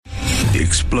The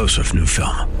explosive new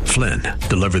film, Flynn,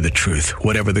 deliver the truth,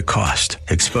 whatever the cost,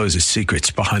 exposes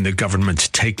secrets behind the government's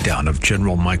takedown of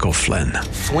General Michael Flynn.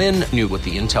 Flynn knew what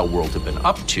the intel world had been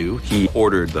up to. He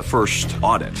ordered the first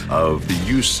audit of the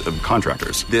use of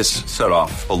contractors. This set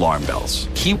off alarm bells.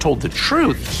 He told the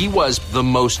truth. He was the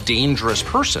most dangerous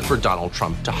person for Donald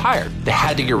Trump to hire. They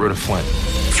had to get rid of Flynn.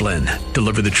 Flynn,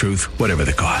 deliver the truth, whatever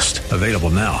the cost. Available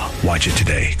now. Watch it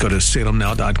today. Go to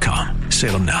salemnow.com.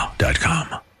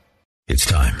 salemnow.com. It's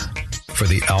time for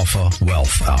the Alpha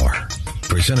Wealth Hour,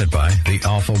 presented by the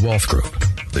Alpha Wealth Group,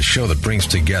 the show that brings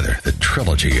together the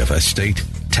trilogy of estate,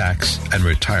 tax, and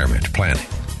retirement planning.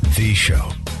 The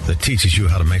show that teaches you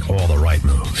how to make all the right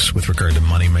moves with regard to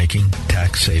money making,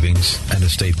 tax savings, and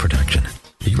estate protection.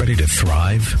 Are you ready to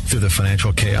thrive through the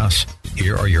financial chaos?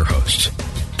 Here are your hosts,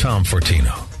 Tom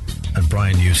Fortino and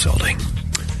Brian Uselding.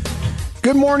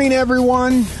 Good morning,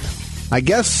 everyone. I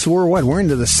guess we're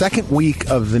into the second week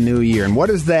of the new year. And what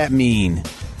does that mean?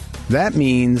 That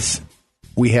means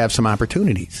we have some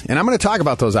opportunities. And I'm going to talk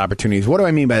about those opportunities. What do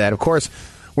I mean by that? Of course,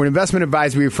 we're an investment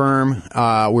advisory firm.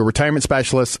 We're retirement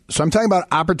specialists. So I'm talking about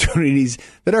opportunities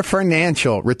that are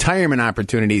financial, retirement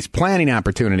opportunities, planning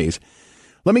opportunities.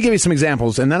 Let me give you some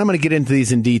examples, and then I'm going to get into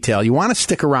these in detail. You want to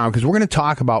stick around because we're going to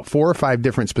talk about 4 or 5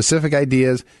 different specific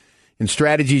ideas and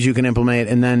strategies you can implement,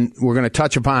 and then we're going to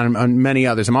touch upon on many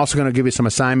others. I'm also going to give you some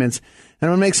assignments, and I'm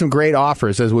going to make some great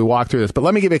offers as we walk through this. But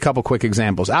let me give you a couple quick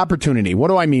examples. Opportunity. What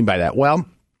do I mean by that? Well,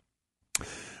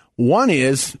 one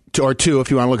is, or two, if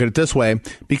you want to look at it this way,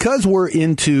 because we're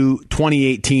into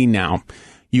 2018 now,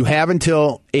 you have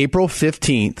until April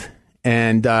 15th,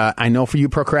 and I know for you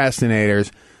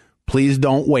procrastinators, please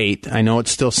don't wait. I know it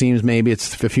still seems maybe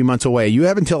it's a few months away. You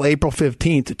have until April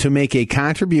 15th to make a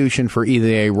contribution for either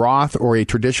a Roth or a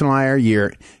traditional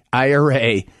IRA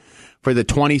for the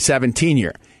 2017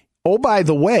 year. Oh, by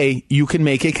the way, you can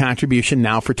make a contribution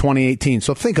now for 2018.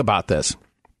 So think about this.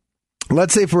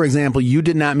 Let's say, for example, you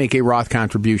did not make a Roth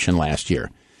contribution last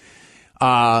year.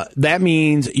 That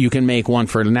means you can make one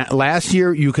for last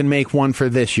year. You can make one for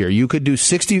this year. You could do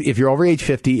 60. If you're over age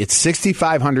 50, it's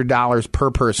 $6,500 per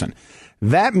person.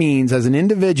 That means as an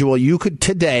individual, you could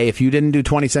today, if you didn't do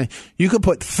 20 cents, you could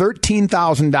put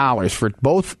 $13,000 for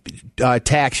both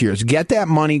tax years. Get that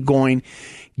money going.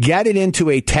 Get it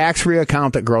into a tax-free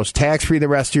account that grows tax-free the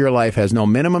rest of your life, has no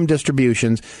minimum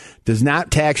distributions, does not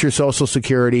tax your Social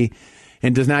Security,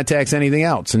 and does not tax anything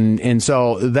else. And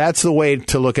so that's the way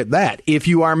to look at that. If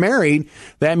you are married,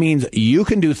 that means you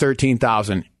can do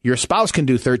 $13,000. Your spouse can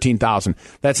do $13,000.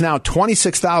 That's now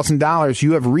 $26,000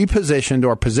 you have repositioned,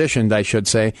 or positioned, I should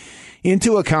say,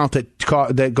 into an account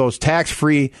that goes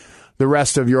tax-free the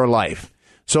rest of your life.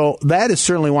 So that is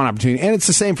certainly one opportunity. And it's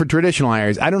the same for traditional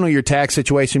IRAs. I don't know your tax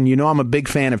situation. You know I'm a big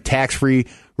fan of tax-free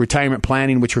retirement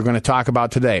planning, which we're going to talk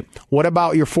about today. What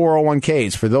about your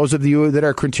 401ks? For those of you that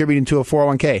are contributing to a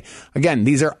 401k, again,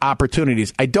 these are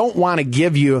opportunities. I don't want to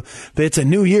give you that it's a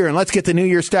new year and let's get the new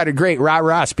year started great,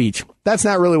 rah-rah speech. That's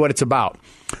not really what it's about.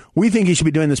 We think you should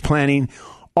be doing this planning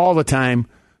all the time,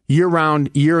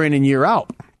 year-round, year in and year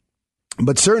out.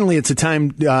 But certainly it's a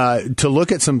time to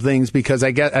look at some things because,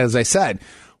 as I said,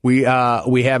 we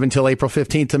have until April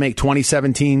 15th to make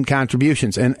 2017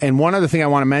 contributions. And one other thing I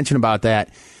want to mention about that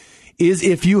is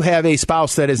if you have a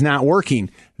spouse that is not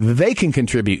working, they can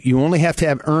contribute. You only have to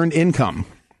have earned income.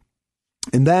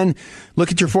 And then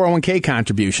look at your 401k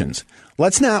contributions.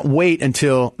 Let's not wait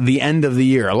until the end of the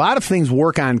year. A lot of things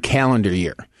work on calendar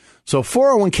year. So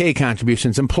 401k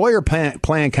contributions, employer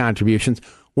plan contributions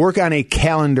work on a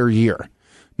calendar year.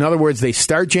 In other words, they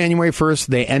start January 1st,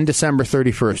 they end December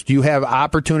 31st. You have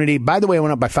opportunity. By the way, it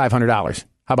went up by $500.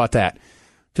 How about that?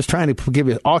 Just trying to give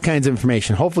you all kinds of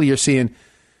information. Hopefully you're seeing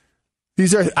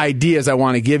these are ideas I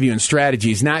want to give you and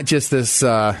strategies, not just this,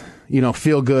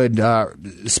 feel-good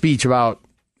speech about,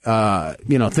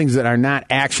 things that are not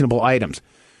actionable items.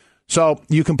 So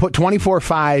you can put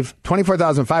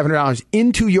 $24,500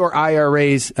 into your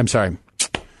IRAs. I'm sorry,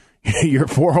 your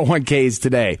 401ks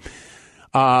today.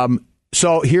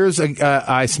 So here's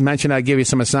I mentioned I'd give you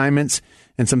some assignments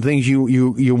and some things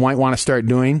you might want to start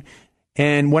doing.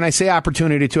 And when I say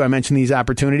opportunity too, I mentioned these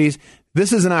opportunities.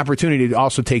 This is an opportunity to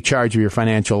also take charge of your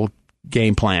financial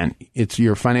game plan. It's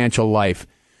your financial life.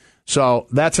 So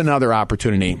that's another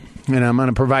opportunity. And I'm going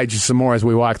to provide you some more as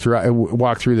we walk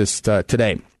through this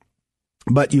today.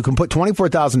 But you can put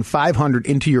 $24,500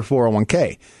 into your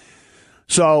 401k.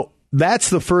 So that's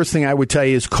the first thing I would tell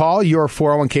you is call your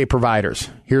 401k providers.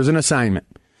 Here's an assignment.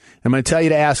 I'm going to tell you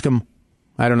to ask them,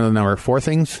 I don't know the number, 4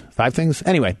 things, 5 things?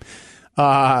 Anyway,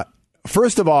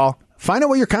 first of all, find out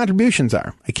what your contributions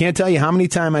are. I can't tell you how many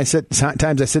times I sit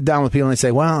down with people and they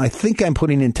say, well, I think I'm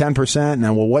putting in 10%. And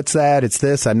well, what's that? It's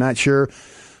this. I'm not sure.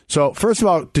 So first of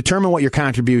all, determine what your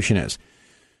contribution is.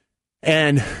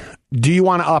 And do you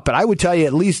want to up it? I would tell you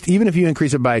at least, even if you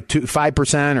increase it by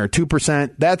 5% or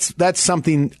 2%, that's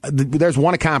something. There's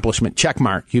one accomplishment, check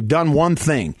mark. You've done one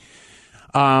thing.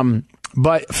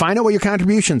 But find out what your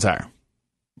contributions are.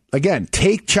 Again,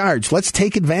 take charge. Let's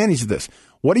take advantage of this.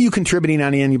 What are you contributing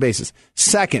on an annual basis?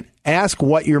 Second, ask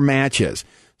what your match is.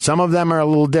 Some of them are a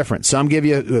little different. Some give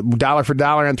you dollar for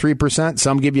dollar on 3%.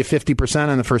 Some give you 50%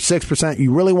 on the first 6%.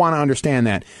 You really want to understand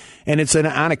that. And it's on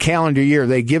a calendar year.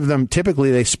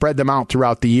 Typically they spread them out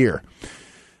throughout the year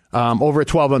over a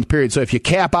 12-month period. So if you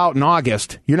cap out in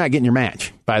August, you're not getting your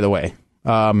match, by the way.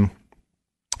 So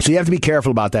you have to be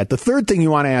careful about that. The third thing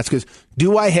you want to ask is,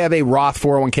 do I have a Roth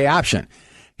 401k option?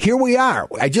 Here we are.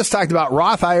 I just talked about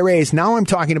Roth IRAs. Now I'm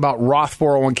talking about Roth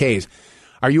 401ks.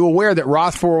 Are you aware that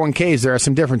Roth 401ks, there are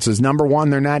some differences? Number one,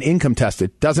 they're not income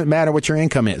tested. Doesn't matter what your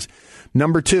income is.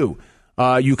 Number two,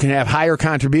 you can have higher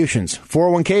contributions.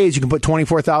 401ks, you can put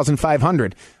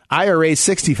 $24,500. IRAs,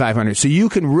 $6,500. So you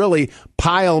can really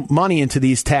pile money into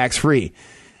these tax-free.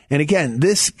 And again,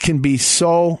 this can be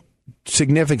so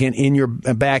significant in your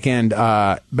back end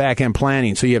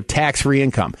planning. So you have tax-free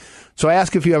income. So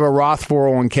ask if you have a Roth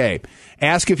 401k.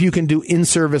 Ask if you can do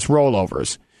in-service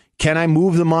rollovers. Can I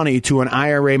move the money to an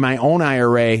IRA, my own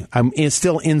IRA? I'm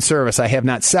still in service. I have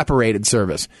not separated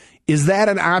service. Is that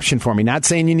an option for me? Not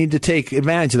saying you need to take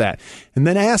advantage of that. And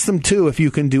then ask them, too, if you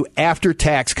can do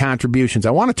after-tax contributions.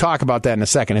 I want to talk about that in a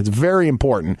second. It's very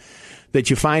important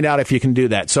that you find out if you can do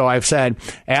that. So I've said,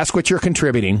 ask what you're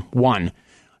contributing, 1.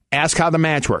 Ask how the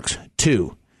match works,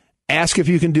 2. Ask if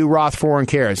you can do Roth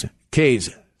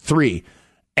 401ks, 3.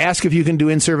 Ask if you can do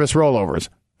in-service rollovers,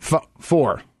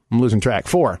 4. I'm losing track.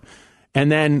 4.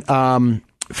 And then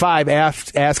 5,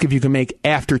 ask if you can make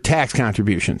after-tax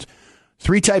contributions.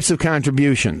 3 types of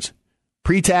contributions.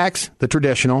 Pre-tax, the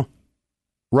traditional,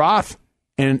 Roth,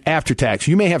 and after-tax.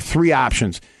 You may have 3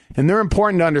 options, and they're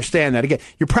important to understand that. Again,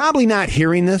 you're probably not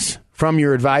hearing this from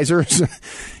your advisors.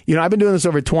 I've been doing this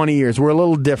over 20 years. We're a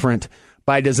little different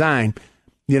by design.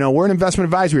 We're an investment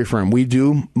advisory firm. We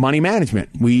do money management.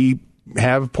 We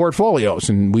have portfolios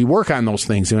and we work on those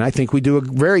things. And I think we do a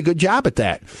very good job at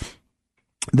that.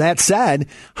 That said,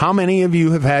 how many of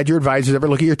you have had your advisors ever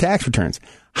look at your tax returns?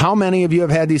 How many of you have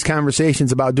had these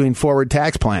conversations about doing forward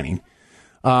tax planning?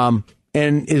 And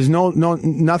is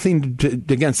nothing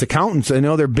against accountants. I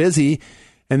know they're busy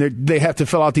and they have to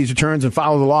fill out these returns and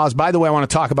follow the laws. By the way, I want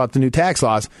to talk about the new tax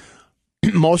laws.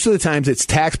 Most of the times it's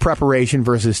tax preparation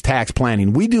versus tax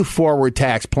planning. We do forward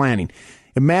tax planning.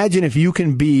 Imagine if you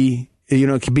can be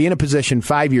in a position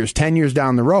 5 years, 10 years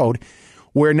down the road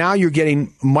where now you're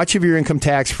getting much of your income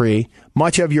tax-free,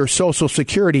 much of your Social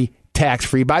Security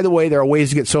tax-free. By the way, there are ways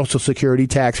to get Social Security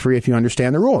tax-free if you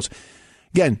understand the rules.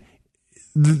 Again,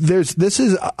 this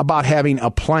is about having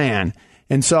a plan.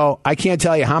 And so I can't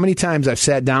tell you how many times I've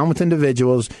sat down with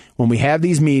individuals when we have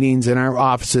these meetings in our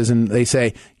offices and they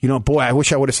say, boy, I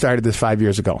wish I would have started this 5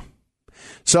 years ago.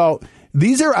 So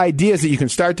these are ideas that you can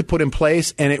start to put in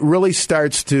place, and it really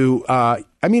starts to,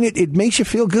 it makes you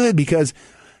feel good because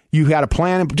you got a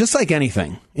plan, just like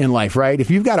anything in life, right? If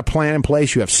you've got a plan in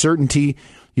place, you have certainty,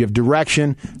 you have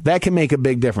direction, that can make a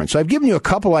big difference. So I've given you a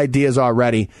couple ideas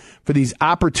already for these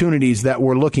opportunities that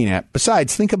we're looking at.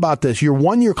 Besides, think about this. You're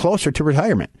 1 year closer to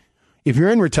retirement. If you're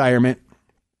in retirement,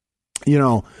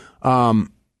 still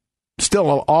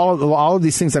all of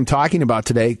these things I'm talking about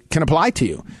today can apply to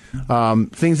you,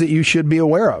 things that you should be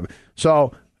aware of.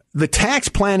 So the tax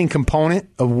planning component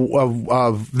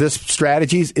of this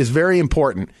strategies is very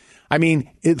important.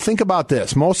 Think about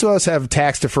this. Most of us have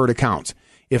tax-deferred accounts.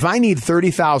 If I need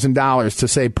 $30,000 to,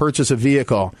 say, purchase a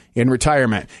vehicle in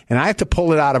retirement, and I have to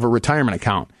pull it out of a retirement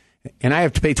account, and I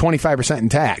have to pay 25% in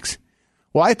tax,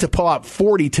 well, I have to pull out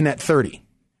 40 to net 30.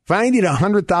 If I need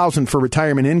 $100,000 for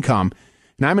retirement income,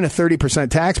 and I'm in a 30%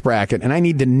 tax bracket, and I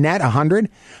need to net 100,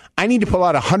 I need to pull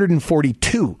out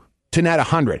 142 to net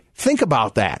 100. Think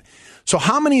about that. So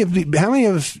how many of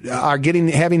us are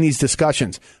having these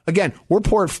discussions? Again,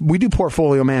 we do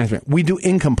portfolio management. We do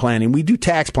income planning. We do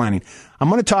tax planning. I'm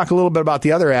going to talk a little bit about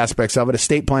the other aspects of it,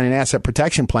 estate planning, asset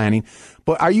protection planning.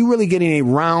 But are you really getting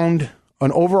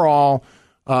an overall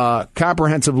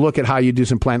comprehensive look at how you do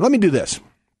some planning? Let me do this.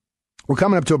 We're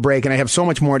coming up to a break, and I have so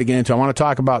much more to get into. I want to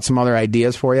talk about some other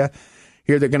ideas for you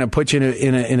here. They're going to put you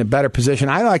in a better position.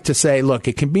 I like to say, look,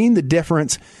 it can mean the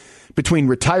difference between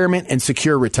retirement and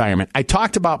secure retirement. I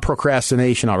talked about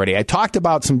procrastination already. I talked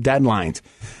about some deadlines.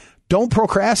 Don't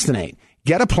procrastinate.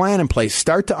 Get a plan in place.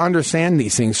 Start to understand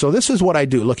these things. So this is what I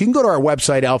do. Look, you can go to our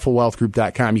website,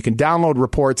 alphawealthgroup.com. You can download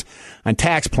reports on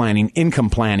tax planning, income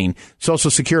planning,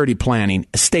 Social Security planning,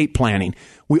 estate planning.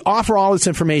 We offer all this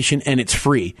information, and it's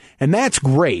free. And that's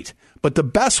great. But the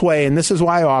best way, and this is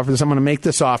why I offer this, I'm going to make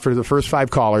this offer to the first 5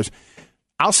 callers.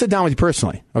 I'll sit down with you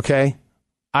personally, okay?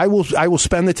 I will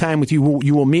spend the time with you.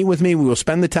 You will meet with me. We will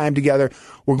spend the time together.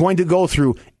 We're going to go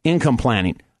through income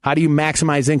planning. How do you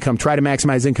maximize income? Try to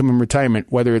maximize income in retirement,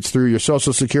 whether it's through your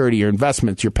Social Security, your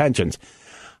investments, your pensions.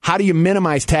 How do you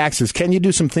minimize taxes? Can you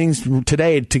do some things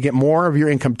today to get more of your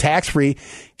income tax-free,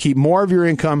 keep more of your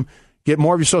income, get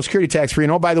more of your Social Security tax-free,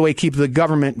 and, oh, by the way, keep the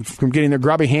government from getting their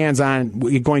grubby hands on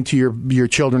going to your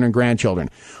children and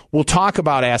grandchildren? We'll talk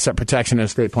about asset protection and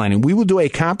estate planning. We will do a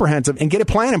comprehensive and get a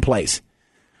plan in place.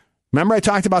 Remember I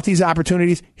talked about these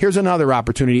opportunities? Here's another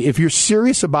opportunity. If you're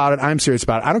serious about it, I'm serious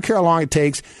about it. I don't care how long it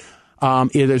takes.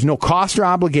 There's no cost or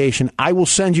obligation. I will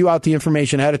send you out the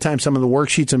information ahead of time, some of the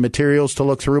worksheets and materials to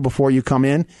look through before you come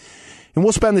in. And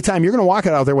we'll spend the time. You're going to walk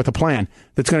out there with a plan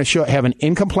that's going to have an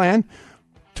income plan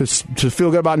to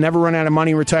feel good about never running out of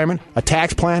money in retirement, a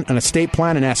tax plan, an estate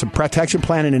plan, an asset protection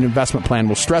plan, and an investment plan.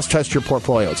 We'll stress test your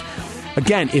portfolios.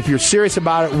 Again, if you're serious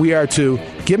about it, we are to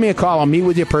give me a call. I'll meet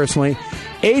with you personally.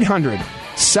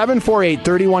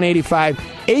 800-748-3185.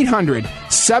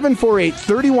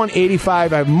 800-748-3185. I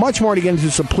have much more to get into,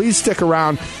 so please stick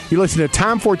around. You're listening to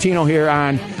Tom Fortino here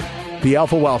on the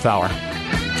Alpha Wealth Hour.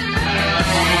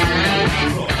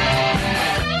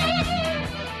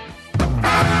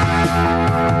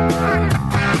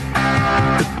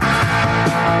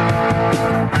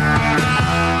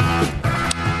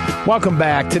 Welcome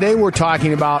back. Today we're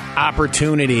talking about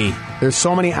opportunity. There's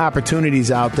so many opportunities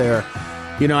out there.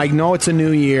 You know, I know it's a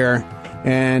new year,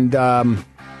 and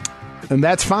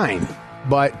that's fine.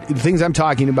 But the things I'm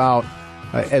talking about,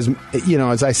 as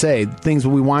I say, things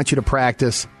we want you to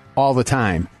practice all the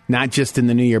time, not just in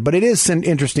the new year. But it is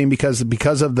interesting because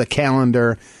of the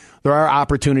calendar, there are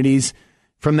opportunities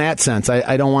from that sense.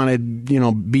 I don't want to,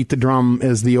 beat the drum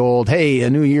as the old, hey, a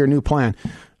new year, new plan.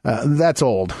 That's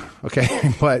old,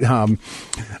 okay? But I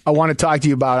want to talk to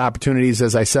you about opportunities,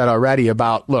 as I said already,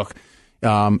 about, look,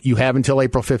 you have until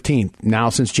April 15th. Now,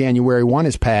 since January 1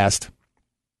 is passed,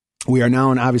 we are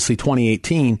now in, obviously,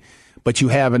 2018, but you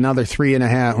have another 4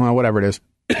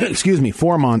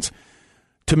 months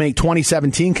to make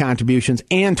 2017 contributions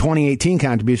and 2018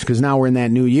 contributions, because now we're in that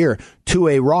new year, to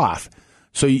a Roth.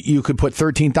 So you could put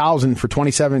 $13,000 for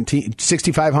 2017,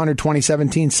 $6,500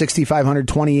 2017, $6,500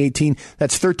 2018.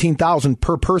 That's $13,000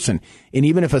 per person. And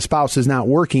even if a spouse is not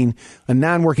working, a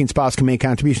non-working spouse can make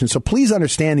contributions. So please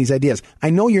understand these ideas. I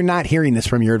know you're not hearing this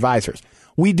from your advisors.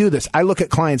 We do this. I look at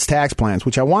clients' tax plans,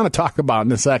 which I want to talk about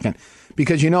in a second,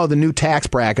 because the new tax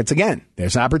brackets. Again,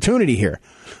 there's opportunity here.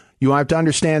 You have to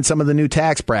understand some of the new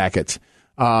tax brackets.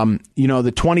 The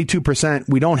 22%,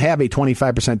 we don't have a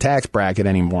 25% tax bracket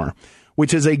anymore,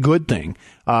 which is a good thing.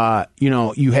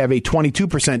 You have a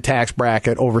 22% tax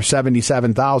bracket over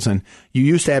 $77,000. You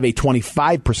used to have a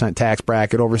 25% tax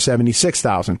bracket over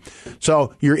 $76,000.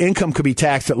 So your income could be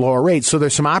taxed at lower rates. So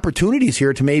there's some opportunities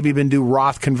here to maybe even do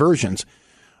Roth conversions.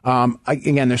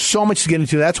 Again, there's so much to get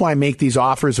into. That's why I make these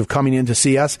offers of coming in to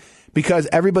see us, because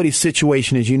everybody's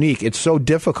situation is unique. It's so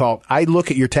difficult. I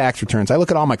look at your tax returns. I look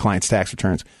at all my clients' tax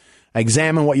returns. I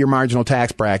examine what your marginal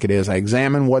tax bracket is. I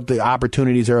examine what the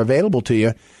opportunities are available to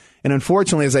you. And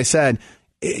unfortunately, as I said,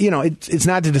 it's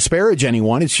not to disparage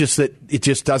anyone. It's just that it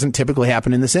just doesn't typically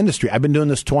happen in this industry. I've been doing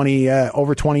this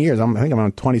over 20 years. I think I'm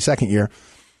on 22nd year.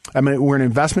 We're an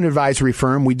investment advisory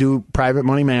firm. We do private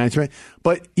money management.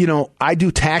 But, I do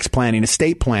tax planning,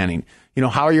 estate planning.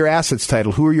 How are your assets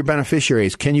titled? Who are your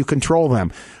beneficiaries? Can you control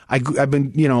them? I've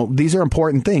been, these are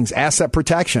important things. Asset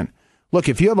protection. Look,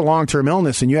 if you have a long-term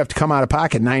illness and you have to come out of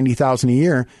pocket $90,000 a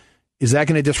year, is that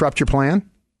going to disrupt your plan?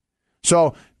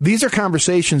 So these are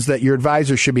conversations that your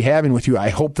advisor should be having with you. I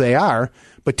hope they are,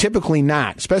 but typically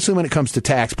not, especially when it comes to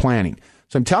tax planning.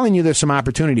 So I'm telling you, there's some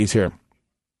opportunities here.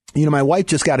 My wife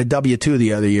just got a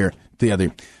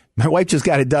W-2 My wife just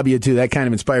got a W-2. That kind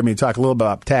of inspired me to talk a little bit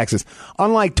about taxes.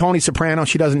 Unlike Tony Soprano,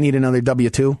 she doesn't need another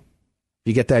W-2.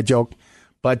 You get that joke?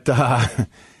 But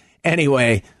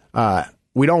anyway,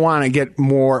 we don't want to get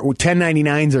more.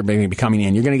 1099s are going to be coming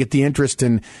in. You're going to get the interest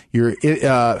in your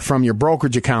from your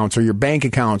brokerage accounts or your bank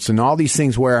accounts and all these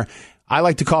things, where I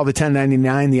like to call the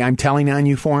 1099 the I'm telling on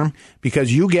you form,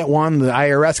 because you get one, the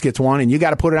IRS gets one, and you got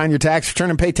to put it on your tax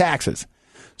return and pay taxes.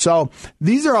 So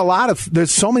these are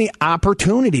there's so many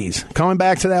opportunities, coming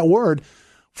back to that word,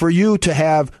 for you to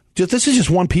have. This is just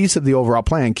one piece of the overall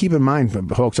plan. Keep in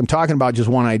mind, folks, I'm talking about just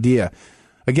one idea.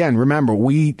 Again, remember,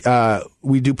 we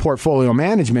do portfolio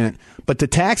management, but the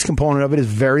tax component of it is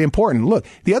very important. Look,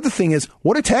 the other thing is,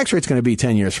 what are tax rates going to be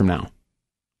 10 years from now?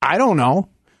 I don't know.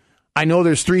 I know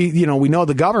there's we know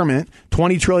the government,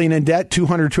 $20 trillion in debt,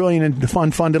 $200 trillion in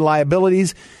unfunded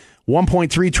liabilities,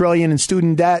 $1.3 trillion in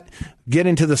student debt. Get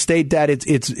into the state debt.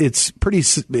 It's pretty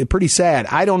sad.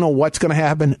 I don't know what's going to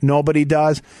happen. Nobody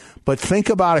does. But think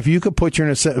about if you could put you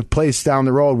in a place down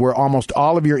the road where almost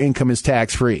all of your income is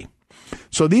tax free.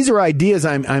 So these are ideas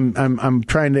I'm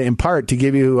trying to impart to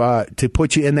give you to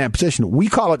put you in that position. We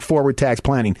call it forward tax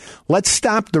planning. Let's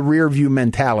stop the rear view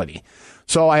mentality.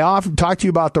 So I often talk to you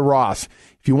about the Roth.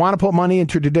 If you want to put money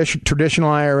into traditional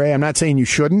IRA, I'm not saying you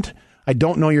shouldn't. I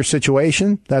don't know your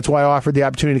situation. That's why I offered the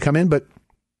opportunity to come in. But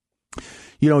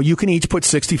you can each put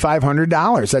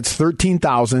 $6,500. That's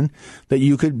 $13,000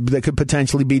 that could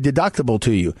potentially be deductible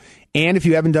to you. And if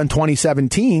you haven't done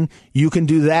 2017, you can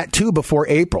do that too before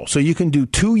April. So you can do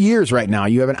 2 years right now.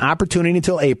 You have an opportunity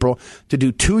until April to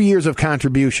do 2 years of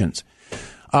contributions.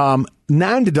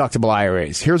 Non-deductible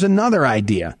IRAs. Here's another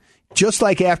idea. Just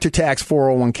like after-tax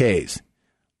 401ks.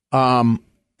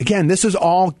 Again, this is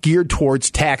all geared towards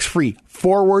tax-free,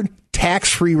 forward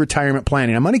tax-free retirement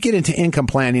planning. I'm going to get into income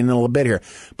planning in a little bit here,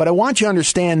 but I want you to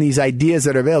understand these ideas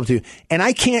that are available to you, and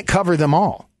I can't cover them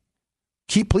all.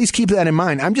 Please keep that in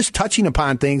mind. I'm just touching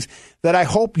upon things that I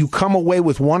hope you come away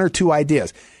with one or two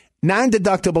ideas.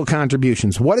 Non-deductible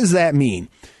contributions. What does that mean?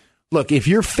 Look, if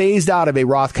you're phased out of a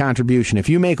Roth contribution, if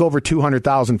you make over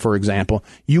 $200,000, for example,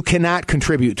 you cannot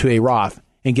contribute to a Roth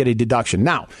and get a deduction.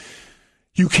 Now,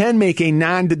 you can make a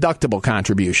non-deductible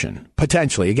contribution,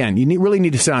 potentially. Again, you really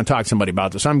need to sit down and talk to somebody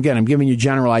about this. I'm giving you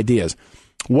general ideas.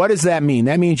 What does that mean?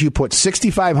 That means you put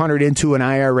 $6,500 into an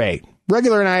IRA,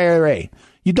 regular IRA.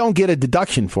 You don't get a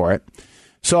deduction for it.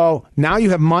 So now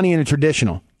you have money in a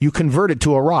traditional. You convert it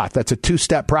to a Roth. That's a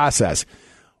two-step process.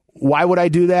 Why would I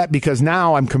do that? Because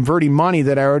now I'm converting money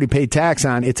that I already paid tax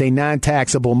on. It's a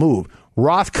non-taxable move.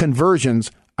 Roth conversions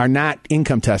are not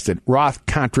income tested. Roth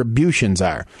contributions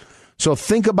are. So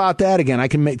think about that again. I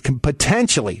can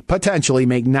potentially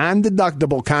make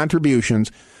non-deductible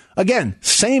contributions. Again,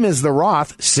 same as the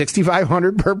Roth,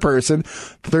 $6,500 per person,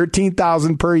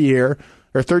 $13,000 per year,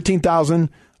 or $13,000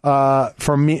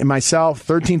 for me myself,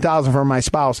 $13,000 for my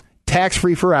spouse.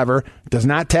 Tax-free forever. Does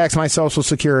not tax my Social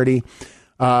Security.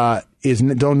 No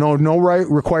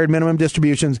required minimum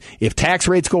distributions. If tax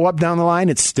rates go up down the line,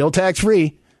 it's still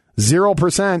tax-free.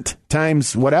 0%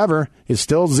 times whatever is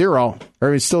still zero,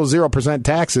 or it's still 0%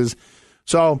 taxes.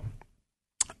 So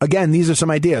again, these are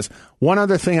some ideas. One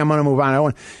other thing I'm going to move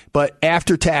on. But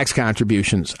after tax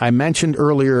contributions, I mentioned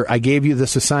earlier, I gave you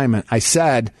this assignment. I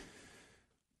said,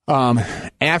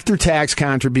 after tax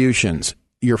contributions,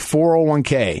 your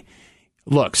 401k.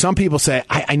 Look, some people say,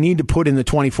 I need to put in the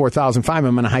 $24,500.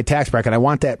 I'm in a high tax bracket. I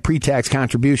want that pre-tax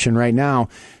contribution right now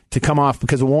to come off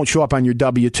because it won't show up on your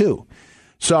W-2.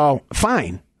 So,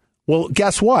 fine. Well,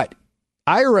 guess what?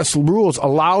 IRS rules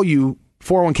allow you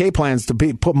 401k plans to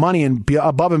put money in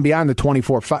above and beyond the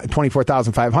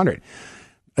 $24,500.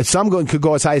 Some could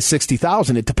go as high as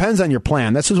 $60,000. It depends on your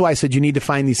plan. This is why I said you need to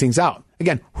find these things out.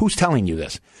 Again, who's telling you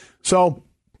this? So,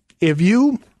 if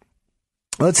you...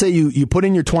 Let's say you put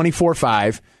in your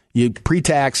 24.5, you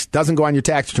pre-tax, doesn't go on your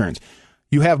tax returns.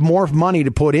 You have more money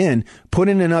to put in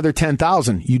another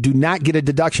 $10,000. You do not get a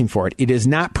deduction for it. It is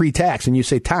not pre-tax. And you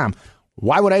say, Tom,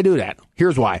 why would I do that?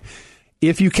 Here's why.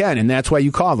 If you can, and that's why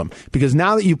you call them. Because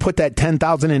now that you put that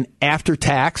 $10,000 in after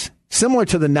tax, similar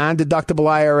to the non-deductible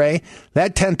IRA,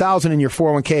 that $10,000 in your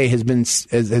 401k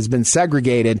has been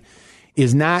segregated.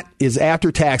 Is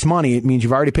after tax money. It means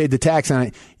you've already paid the tax on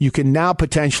it. You can now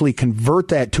potentially convert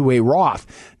that to a Roth.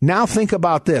 Now think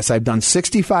about this. I've done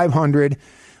 $6,500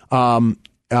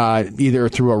 either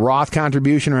through a Roth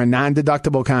contribution or a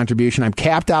non-deductible contribution. I'm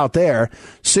capped out there.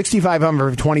 $6,500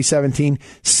 for 2017,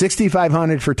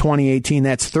 $6,500 for 2018.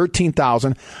 That's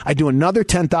 $13,000. I do another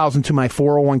 $10,000 to my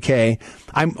 401k.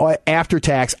 I'm after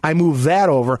tax. I move that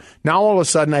over. Now all of a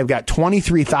sudden I've got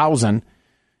 $23,000.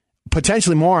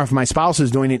 Potentially more if my spouse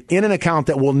is doing it in an account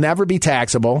that will never be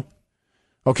taxable.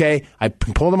 Okay, I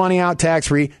pull the money out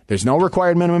tax-free. There's no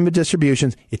required minimum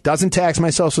distributions. It doesn't tax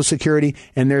my Social Security,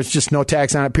 and there's just no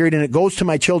tax on it, period. And it goes to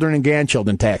my children and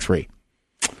grandchildren tax-free.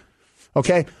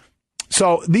 Okay,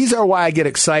 so these are why I get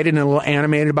excited and a little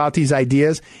animated about these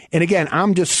ideas. And again,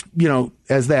 I'm just,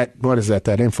 as that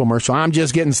infomercial, I'm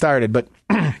just getting started. But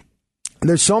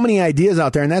there's so many ideas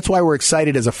out there, and that's why we're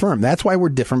excited as a firm. That's why we're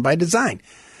different by design.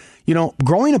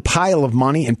 Growing a pile of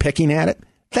money and picking at it,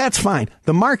 that's fine.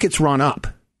 The markets run up.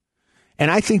 And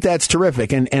I think that's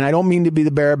terrific. And I don't mean to be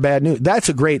the bearer of bad news. That's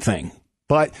a great thing.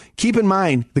 But keep in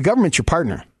mind, the government's your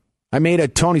partner. I made a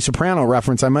Tony Soprano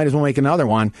reference. I might as well make another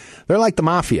one. They're like the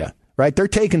mafia, right? They're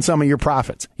taking some of your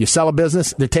profits. You sell a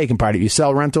business, they're taking part of it. You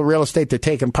sell rental real estate, they're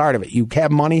taking part of it. You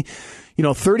have money,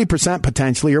 30%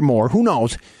 potentially or more. Who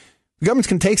knows? The government's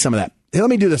going to take some of that. Hey, let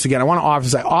me do this again. I want to offer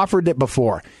this. I offered it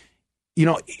before.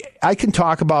 I can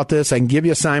talk about this. I can give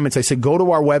you assignments. I said, go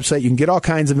to our website. You can get all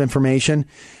kinds of information.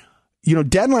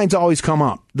 Deadlines always come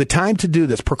up. The time to do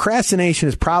this. Procrastination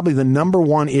is probably the number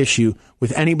one issue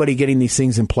with anybody getting these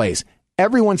things in place.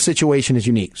 Everyone's situation is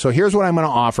unique. So here's what I'm going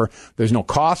to offer. There's no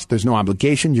cost. There's no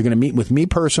obligation. You're going to meet with me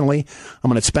personally. I'm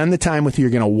going to spend the time with you.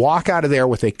 You're going to walk out of there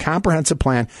with a comprehensive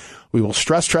plan. We will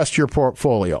stress test your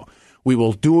portfolio. We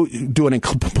will do a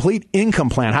complete income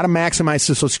plan, how to maximize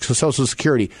Social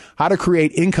Security, how to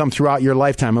create income throughout your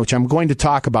lifetime, which I'm going to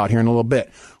talk about here in a little bit.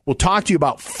 We'll talk to you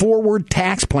about forward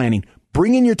tax planning.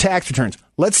 Bring in your tax returns.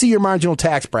 Let's see your marginal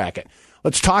tax bracket.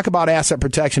 Let's talk about asset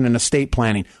protection and estate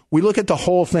planning. We look at the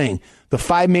whole thing, the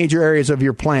 5 major areas of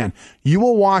your plan. You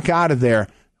will walk out of there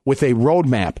with a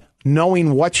roadmap,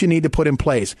 knowing what you need to put in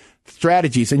place,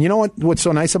 strategies. And you know what's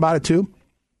so nice about it, too?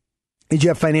 Is you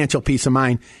have financial peace of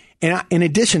mind. And in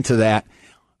addition to that,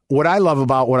 what I love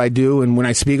about what I do, and when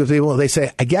I speak with people, they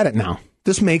say, I get it now.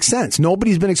 This makes sense.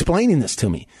 Nobody's been explaining this to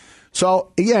me.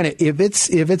 So, again, if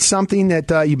it's something that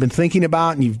you've been thinking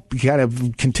about and you've kind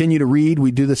of continue to read,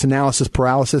 we do this analysis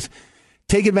paralysis,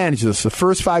 take advantage of this. The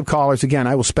first 5 callers, again,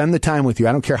 I will spend the time with you.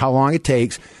 I don't care how long it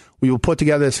takes. We will put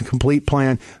together this complete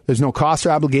plan. There's no cost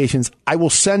or obligations. I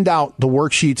will send out the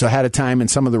worksheets ahead of time and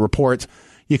some of the reports.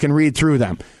 You can read through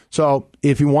them. So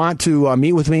if you want to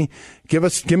meet with me, give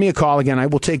me a call. Again, I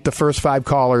will take the first 5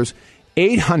 callers.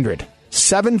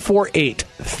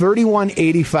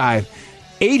 800-748-3185.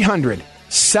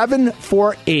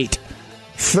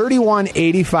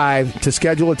 800-748-3185 to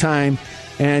schedule a time.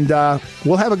 And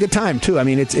we'll have a good time, too. I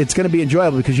mean, it's going to be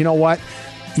enjoyable because you know what?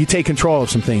 You take control of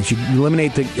some things. You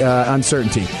eliminate the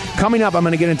uncertainty. Coming up, I'm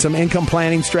going to get into some income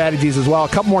planning strategies as well. A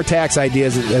couple more tax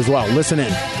ideas as well. Listen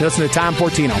in. Listen to Tom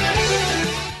Fortino.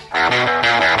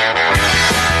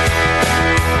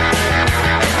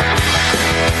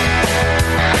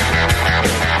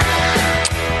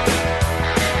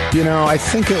 I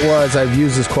think it was, I've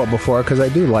used this quote before because I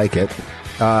do like it.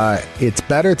 It's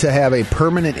better to have a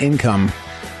permanent income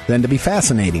than to be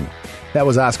fascinating. That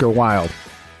was Oscar Wilde.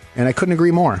 And I couldn't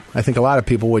agree more. I think a lot of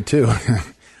people would too.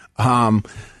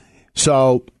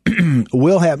 So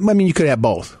we'll have, you could have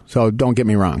both. So don't get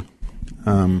me wrong.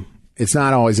 It's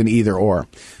not always an either or.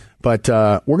 But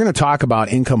we're going to talk about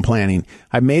income planning.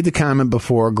 I've made the comment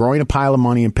before, growing a pile of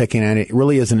money and picking at it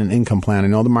really isn't an income plan. I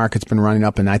know the market's been running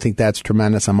up, and I think that's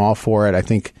tremendous. I'm all for it. I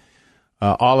think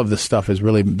all of this stuff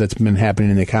that's been happening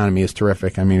in the economy is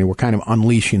terrific. I mean, we're kind of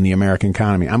unleashing the American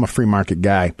economy. I'm a free market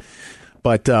guy.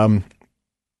 But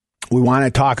we want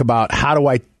to talk about how do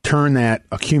I turn that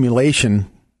accumulation,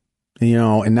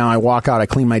 and now I walk out, I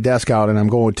clean my desk out, and I'm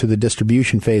going to the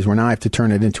distribution phase where now I have to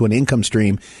turn it into an income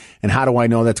stream. And how do I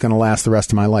know that's going to last the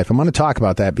rest of my life? I'm going to talk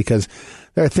about that because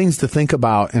there are things to think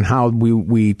about and how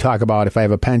we talk about if I have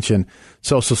a pension,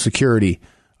 Social Security,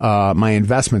 my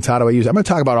investments, how do I use it? I'm going to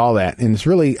talk about all that. And it's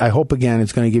really, I hope, again,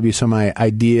 it's going to give you some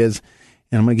ideas,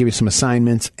 and I'm going to give you some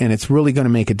assignments, and it's really going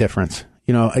to make a difference.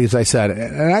 As I said,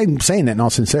 and I'm saying that in all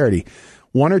sincerity,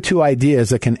 1 or 2 ideas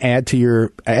that can add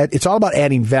to it's all about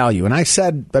adding value. And I've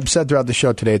said throughout the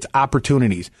show today, it's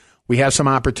opportunities. We have some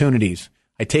opportunities.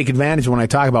 I take advantage when I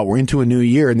talk about we're into a new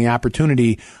year and the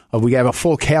opportunity of we have a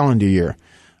full calendar year.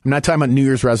 I'm not talking about New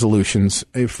Year's resolutions.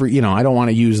 I don't want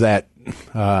to use that,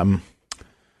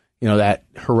 that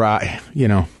hurrah,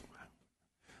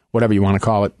 whatever you want to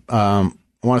call it. I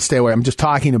want to stay away. I'm just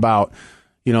talking about,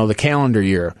 the calendar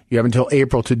year. You have until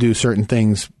April to do certain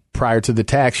things prior to the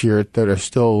tax year that are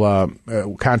still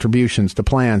contributions to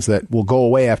plans that will go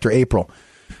away after April.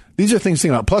 These are things to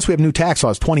think about. Plus, we have new tax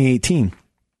laws, 2018.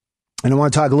 And I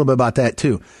want to talk a little bit about that,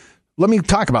 too. Let me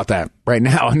talk about that right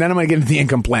now, and then I'm going to get into the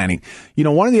income planning.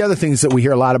 One of the other things that we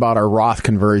hear a lot about are Roth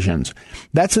conversions.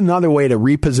 That's another way to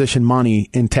reposition money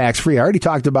in tax-free. I already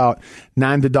talked about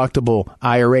non-deductible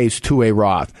IRAs to a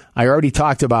Roth. I already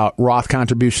talked about Roth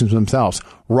contributions themselves,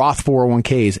 Roth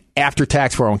 401ks,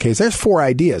 after-tax 401ks. There's 4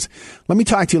 ideas. Let me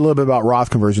talk to you a little bit about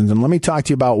Roth conversions, and let me talk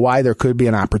to you about why there could be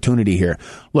an opportunity here.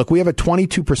 Look, we have a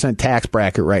 22% tax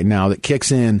bracket right now that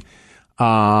kicks in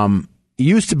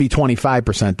used to be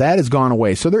 25%. That has gone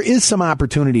away. So there is some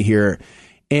opportunity here.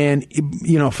 And,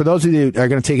 for those of you that are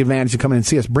going to take advantage of coming and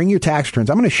see us, bring your tax returns.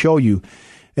 I'm going to show you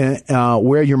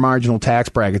where your marginal tax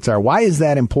brackets are. Why is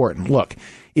that important? Look,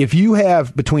 if you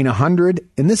have between 100,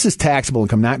 and this is taxable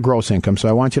income, not gross income, so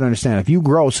I want you to understand, if you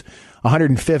gross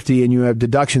 150 and you have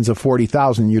deductions of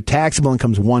 40,000, your taxable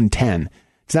income is 110.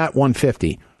 It's not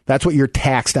 150. That's what you're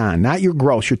taxed on, not your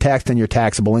gross. You're taxed on your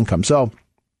taxable income. So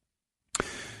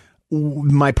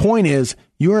my point is,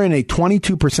 you're in a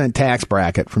 22% tax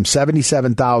bracket from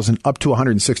 77,000 up to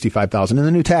 165,000 in the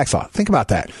new tax law. Think about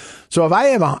that. So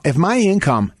if my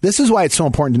income, this is why it's so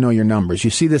important to know your numbers.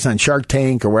 You see this on Shark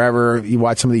Tank or wherever you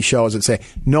watch some of these shows that say,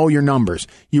 know your numbers.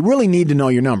 You really need to know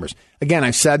your numbers. Again,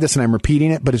 I've said this and I'm repeating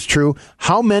it, but it's true.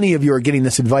 How many of you are getting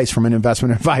this advice from an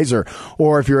investment advisor,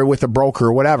 or if you're with a broker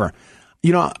or whatever?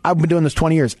 You know, I've been doing this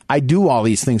 20 years. I do all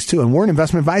these things too. And we're an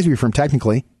investment advisory firm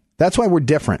technically. That's why we're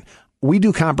different. We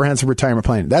do comprehensive retirement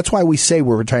planning. That's why we say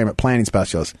we're retirement planning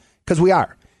specialists, because we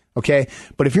are. Okay.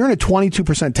 But if you're in a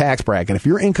 22% tax bracket, if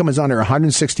your income is under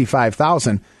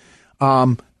 165,000,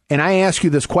 and I ask you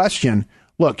this question,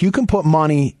 look, you can put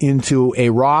money into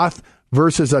a Roth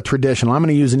versus a traditional. I'm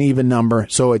going to use an even number.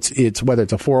 So it's whether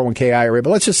it's a 401k IRA, but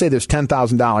let's just say there's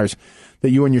 $10,000 that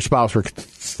you and your spouse were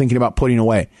thinking about putting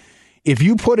away. If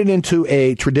you put it into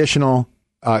a traditional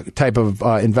type of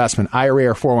investment,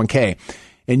 IRA or 401k,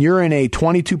 and you're in a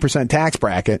 22% tax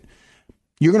bracket,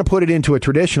 you're going to put it into a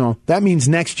traditional. That means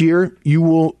next year you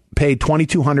will pay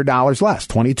 $2,200 less,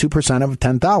 22% of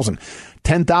 $10,000.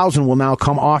 $10,000 will now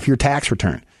come off your tax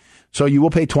return. So you will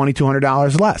pay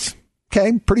 $2,200 less.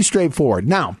 Okay, pretty straightforward.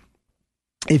 Now,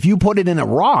 if you put it in a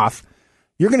Roth,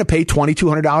 you're going to pay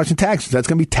 $2,200 in taxes. That's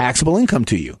going to be taxable income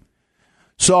to you.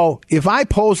 So if I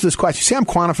pose this question, you see I'm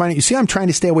quantifying it? You see I'm trying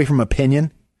to stay away from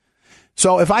opinion?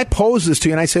 So if I pose this to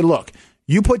you and I say, look,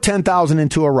 you put $10,000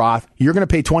 into a Roth, you're going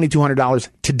to pay $2,200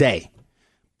 today.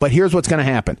 But here's what's going to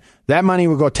happen. That money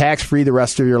will go tax-free the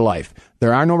rest of your life.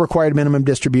 There are no required minimum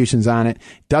distributions on it.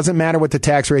 Doesn't matter what the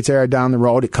tax rates are down the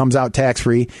road. It comes out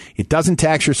tax-free. It doesn't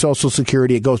tax your Social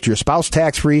Security. It goes to your spouse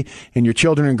tax-free and your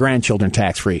children and grandchildren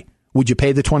tax-free. Would you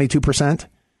pay the 22%?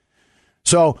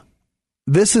 So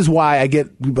this is why I get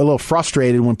a little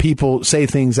frustrated when people say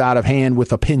things out of hand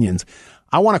with opinions.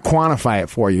 I want to quantify it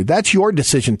for you. That's your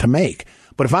decision to make.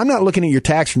 But if I'm not looking at your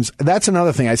tax returns, that's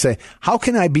another thing. I say, how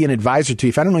can I be an advisor to you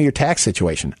if I don't know your tax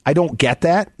situation? I don't get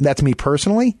that. That's me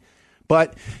personally.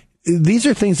 But these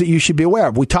are things that you should be aware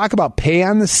of. We talk about pay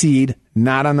on the seed,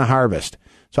 not on the harvest.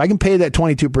 So I can pay that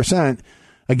 22%.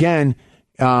 Again,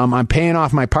 I'm paying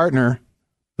off my partner,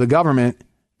 the government.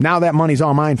 Now that money's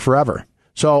all mine forever.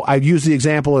 So I use the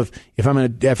example of if I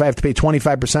have to pay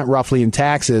 25% roughly in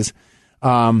taxes,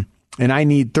 and I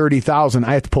need $30,000,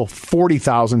 I have to pull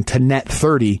 $40,000 to net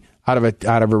 $30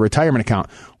 out of a retirement account.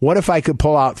 What if I could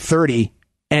pull out $30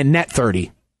 and net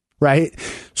 $30, right?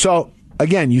 So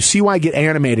again, you see why I get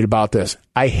animated about this.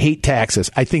 I hate taxes.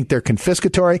 I think they're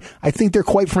confiscatory. I think they're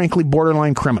quite frankly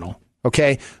borderline criminal.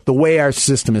 Okay, the way our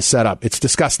system is set up, it's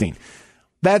disgusting.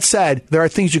 That said, there are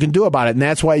things you can do about it, and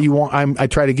that's why I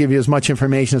try to give you as much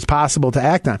information as possible to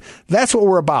act on. That's what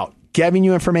we're about. Giving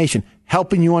you information,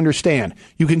 helping you understand.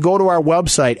 You can go to our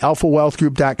website,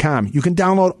 alphawealthgroup.com. You can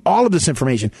download all of this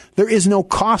information. There is no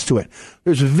cost to it.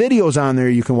 There's videos on there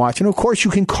you can watch. And, of course,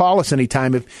 you can call us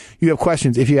anytime if you have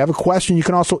questions. If you have a question, you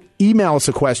can also email us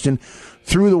a question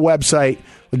through the website.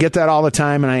 We get that all the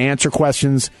time, and I answer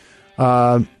questions,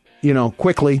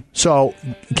 quickly. So,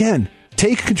 again,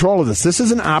 take control of this. This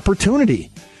is an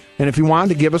opportunity. And if you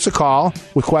wanted to give us a call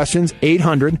with questions,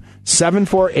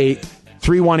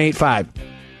 800-748-3185.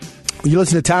 You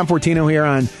listen to Tom Fortino here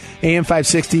on AM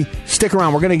 560. Stick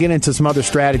around. We're going to get into some other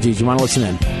strategies. You want to listen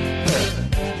in.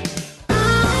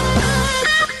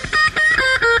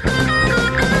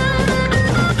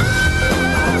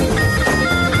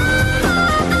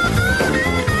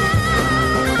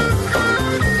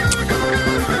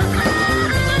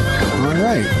 All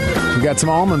right. We got some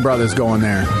Allman Brothers going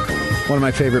there. One of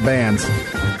my favorite bands.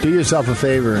 Do yourself a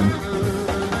favor and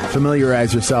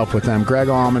familiarize yourself with them. Greg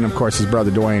Allman, of course, his brother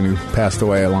Dwayne, who passed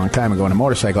away a long time ago in a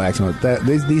motorcycle accident.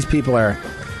 These people are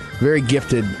very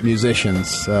gifted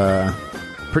musicians.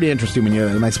 Pretty interesting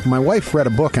when my wife read a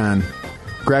book on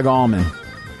Greg Allman,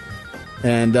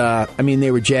 and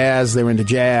they were jazz. They were into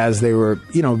jazz. They were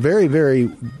very, very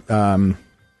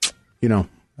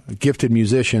gifted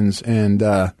musicians. And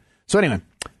so anyway,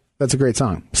 that's a great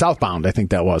song. Southbound, I think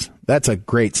that was. That's a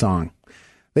great song.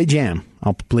 They jam.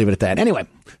 I'll leave it at that. Anyway,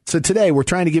 so today we're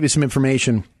trying to give you some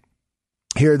information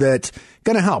here that's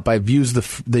going to help. I've used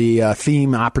the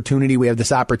theme opportunity. We have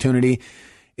this opportunity.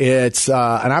 It's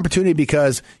an opportunity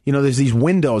because, there's these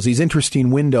windows, these interesting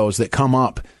windows that come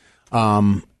up.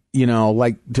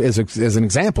 Like as an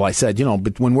example, I said,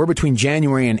 when we're between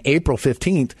January and April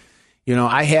 15th,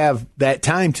 I have that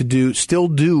time to still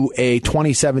do a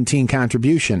 2017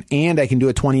 contribution, and I can do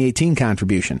a 2018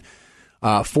 contribution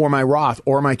for my Roth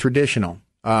or my traditional.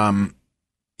 So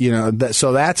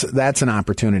that's an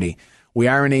opportunity. We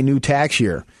are in a new tax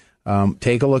year.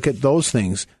 Take a look at those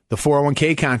things. The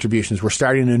 401k contributions. We're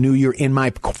starting a new year in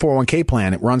my 401k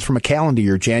plan. It runs from a calendar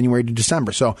year, January to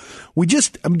December. So we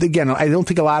just, again, I don't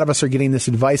think a lot of us are getting this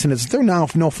advice, and they're now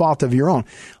no fault of your own.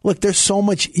 Look, there's so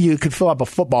much. You could fill up a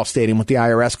football stadium with the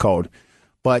IRS code.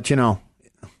 But, I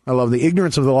love the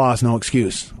ignorance of the law is no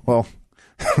excuse. Well,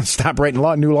 stop writing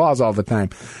new laws all the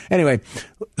time. Anyway,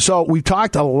 so we've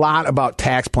talked a lot about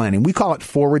tax planning. We call it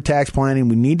forward tax planning.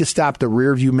 We need to stop the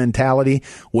rear view mentality,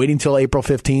 waiting till April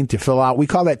 15th to fill out. We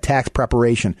call that tax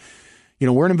preparation.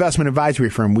 We're an investment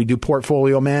advisory firm. We do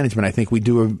portfolio management. I think we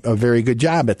do a very good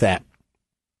job at that.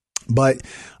 But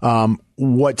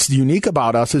what's unique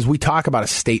about us is we talk about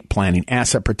estate planning,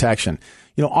 asset protection.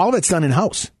 All of it's done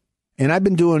in-house. And I've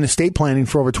been doing estate planning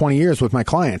for over 20 years with my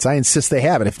clients. I insist they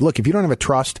have it. If you don't have a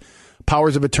trust,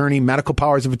 powers of attorney, medical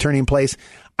powers of attorney in place,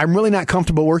 I'm really not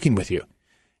comfortable working with you.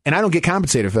 And I don't get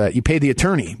compensated for that. You pay the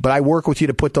attorney, but I work with you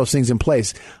to put those things in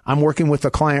place. I'm working with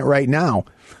a client right now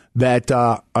that,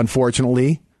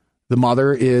 unfortunately, the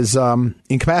mother is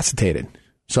incapacitated.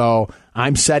 So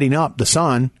I'm setting up the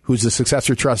son, who's the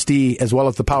successor trustee, as well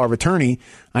as the power of attorney.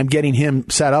 I'm getting him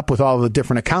set up with all the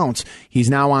different accounts.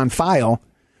 He's now on file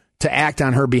to act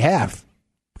on her behalf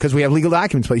because we have legal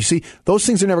documents. But you see, those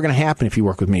things are never going to happen if you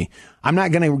work with me. I'm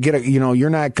not going to get you're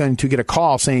not going to get a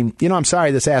call saying, I'm sorry,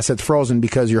 this asset's frozen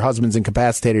because your husband's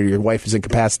incapacitated or your wife is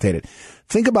incapacitated.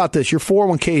 Think about this. Your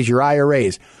 401ks, your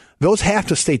IRAs, those have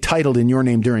to stay titled in your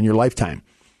name during your lifetime.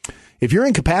 If you're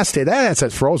incapacitated, that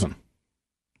asset's frozen.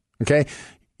 Okay.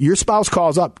 Your spouse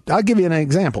calls up. I'll give you an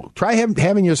example. Try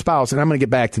having your spouse, and I'm going to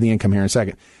get back to the income here in a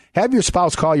second. Have your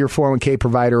spouse call your 401k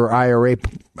provider or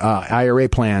IRA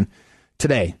plan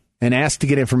today and ask to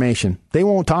get information. They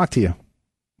won't talk to you.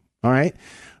 All right.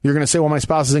 You're going to say, well, my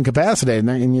spouse is incapacitated.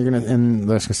 And they're going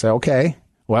to say, okay,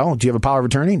 well, do you have a power of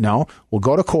attorney? No. We'll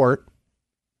go to court,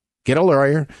 get a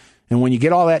lawyer. And when you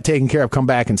get all that taken care of, come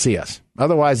back and see us.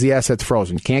 Otherwise, the asset's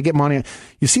frozen. You can't get money.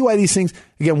 You see why these things,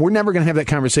 again, we're never going to have that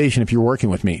conversation if you're working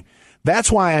with me.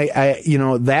 That's why I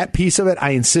that piece of it, I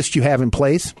insist you have in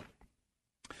place.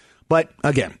 But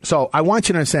again, so I want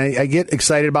you to understand, I get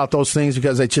excited about those things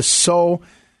because it's just so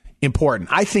important.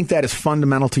 I think that is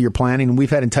fundamental to your planning. And we've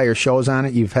had entire shows on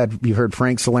it. You've heard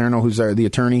Frank Salerno, who's the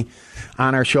attorney,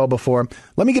 on our show before.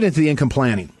 Let me get into the income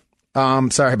planning.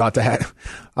 Sorry about that.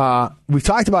 We've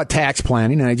talked about tax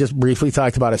planning, and I just briefly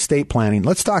talked about estate planning.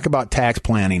 Let's talk about tax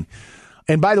planning.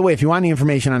 And by the way, if you want any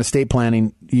information on estate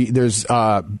planning, there's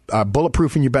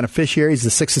Bulletproofing Your Beneficiaries,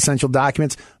 the 6 essential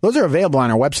documents. Those are available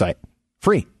on our website,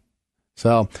 free.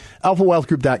 So,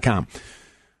 alphawealthgroup.com.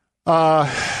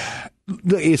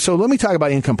 So let me talk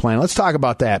about income planning. Let's talk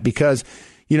about that because,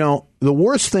 the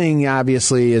worst thing,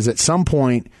 obviously, is at some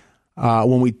point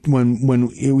when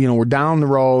we're down the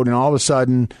road and all of a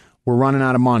sudden we're running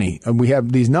out of money. And we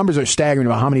have these numbers are staggering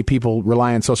about how many people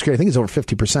rely on Social Security. I think it's over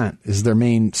 50% is their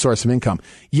main source of income.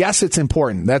 Yes, it's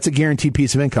important. That's a guaranteed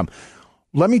piece of income.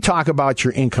 Let me talk about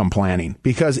your income planning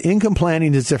because income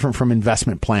planning is different from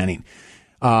investment planning.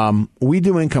 We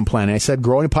do income planning. I said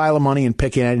growing a pile of money and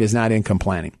picking at it is not income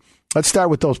planning. Let's start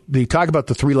with those. You talk about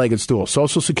the three-legged stool,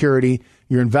 Social Security,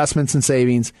 your investments and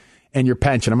savings, and your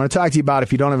pension. I'm going to talk to you about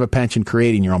if you don't have a pension,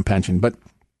 creating your own pension. But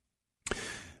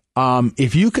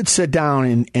if you could sit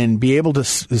down and be able to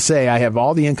say, I have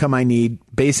all the income I need,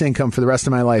 base income for the rest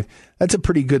of my life, that's a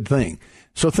pretty good thing.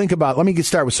 So think about, let me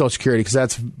start with Social Security because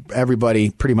that's everybody,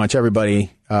 pretty much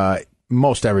everybody,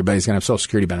 most everybody's going to have Social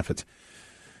Security benefits.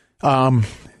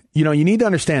 You need to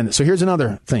understand this. So here's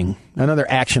another thing, another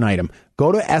action item.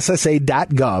 Go to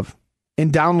ssa.gov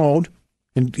and download,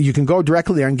 and you can go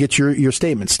directly there and get your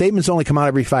statements. Statements only come out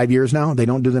every 5 years now. They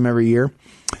don't do them every year.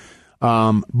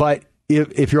 But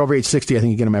if you're over age 60, I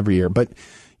think you get them every year. But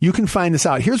you can find this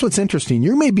out. Here's what's interesting.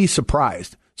 You may be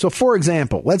surprised. So, for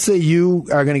example, let's say you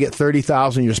are going to get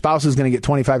 $30,000. Your spouse is going to get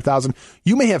 $25,000.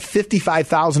 You may have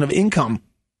 $55,000 of income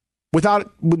now,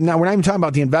 we're not even talking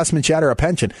about the investment yet or a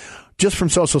pension, just from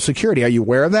Social Security. Are you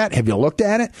aware of that? Have you looked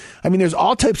at it? I mean, there's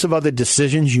all types of other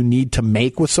decisions you need to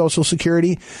make with Social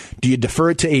Security. Do you defer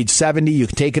it to age 70? You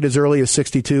can take it as early as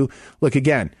 62. Look,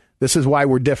 again, this is why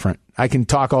we're different. I can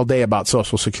talk all day about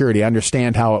Social Security. I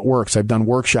understand how it works. I've done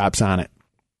workshops on it.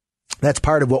 That's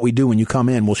part of what we do when you come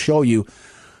in. We'll show you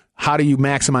how do you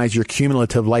maximize your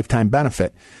cumulative lifetime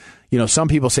benefit. Some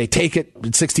people say, take it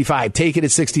at 65, take it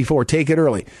at 64, take it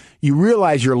early. You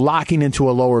realize you're locking into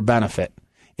a lower benefit.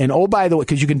 And oh, by the way,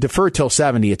 because you can defer till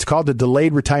 70, it's called the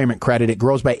delayed retirement credit. It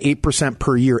grows by 8%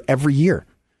 per year every year.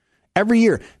 Every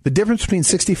year. The difference between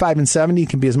 65 and 70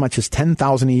 can be as much as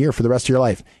 $10,000 a year for the rest of your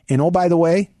life. And oh, by the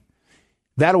way,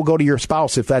 that'll go to your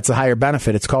spouse if that's a higher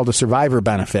benefit. It's called a survivor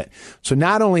benefit. So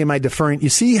not only am I deferring, you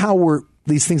see how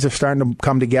these things are starting to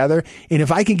come together? And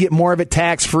if I can get more of it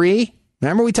tax-free,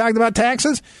 remember we talked about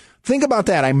taxes? Think about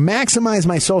that. I maximize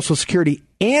my Social Security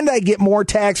and I get more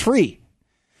tax-free.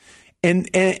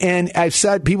 And I've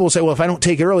said, people say, well, if I don't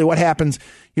take it early, what happens?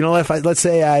 You know, let's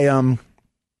say I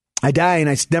die and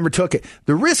I never took it.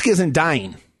 The risk isn't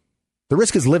dying. The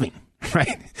risk is living,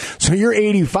 right? So you're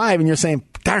 85 and you're saying,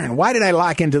 darn, why did I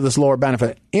lock into this lower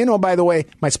benefit? And oh, by the way,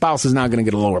 my spouse is now going to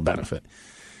get a lower benefit.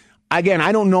 Again,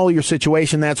 I don't know your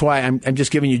situation. That's why I'm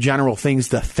just giving you general things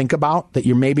to think about that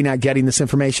you're maybe not getting this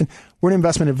information. We're an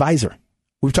investment advisor.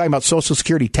 We're talking about Social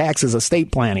Security, taxes,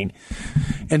 estate planning.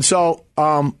 And so,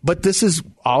 but this is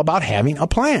all about having a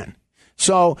plan.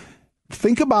 So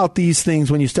think about these things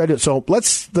when you start it. So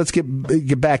let's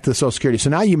get back to the Social Security.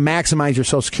 So now you maximize your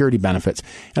Social Security benefits.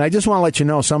 And I just want to let you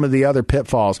know some of the other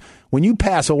pitfalls. When you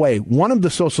pass away, one of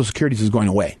the Social Securities is going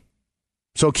away.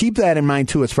 So keep that in mind,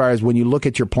 too, as far as when you look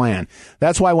at your plan.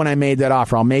 That's why when I made that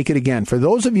offer, I'll make it again. For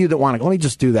those of you that want to, let me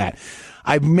just do that.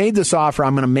 I've made this offer.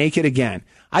 I'm going to make it again.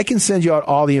 I can send you out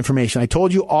all the information. I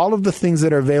told you all of the things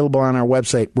that are available on our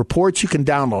website, reports you can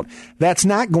download. That's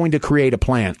not going to create a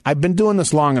plan. I've been doing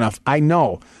this long enough. I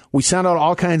know. We send out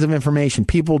all kinds of information.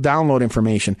 People download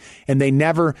information, and they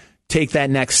never take that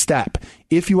next step.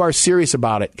 If you are serious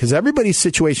about it, because everybody's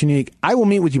situation is unique, I will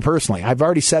meet with you personally. I've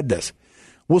already said this.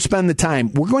 We'll spend the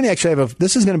time. We're going to actually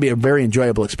this is going to be a very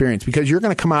enjoyable experience because you're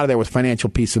going to come out of there with financial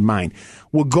peace of mind.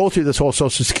 We'll go through this whole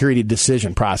Social Security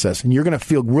decision process, and you're going to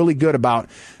feel really good about,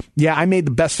 yeah, I made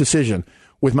the best decision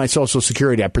with my Social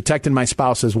Security. I protected my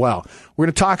spouse as well. We're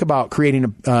going to talk about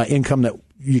creating an income that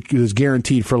is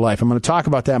guaranteed for life. I'm going to talk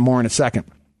about that more in a second.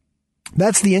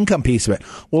 That's the income piece of it.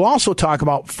 We'll also talk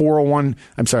about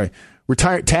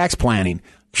retired tax planning.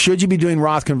 Should you be doing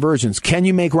Roth conversions? Can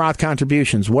you make Roth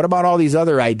contributions? What about all these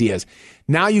other ideas?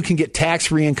 Now you can get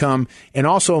tax-free income, and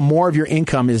also more of your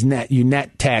income is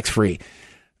net tax-free.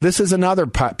 This is another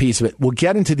piece of it. We'll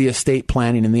get into the estate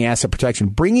planning and the asset protection.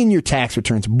 Bring in your tax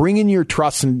returns. Bring in your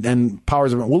trusts and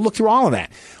powers of it. We'll look through all of that.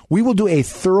 We will do a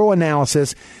thorough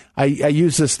analysis. I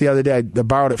used this the other day. I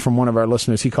borrowed it from one of our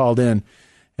listeners. He called in.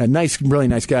 A nice, really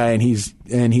nice guy, and he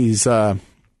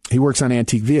works on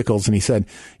antique vehicles, and he said,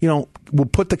 we'll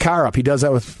put the car up. He does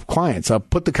that with clients. I'll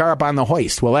put the car up on the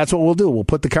hoist. Well, that's what we'll do. We'll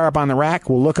put the car up on the rack.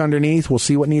 We'll look underneath. We'll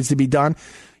see what needs to be done.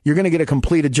 You're going to get a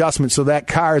complete adjustment, so that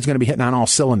car is going to be hitting on all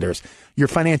cylinders. Your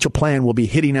financial plan will be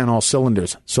hitting on all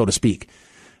cylinders, so to speak.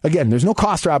 Again, there's no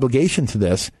cost or obligation to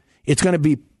this. It's going to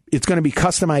be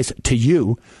customized to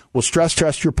you. We'll stress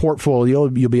test your portfolio.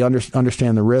 You'll be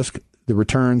understand the risk, the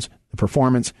returns, the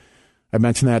performance. I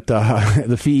mentioned that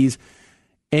the fees.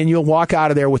 And you'll walk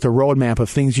out of there with a roadmap of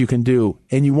things you can do.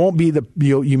 And you won't be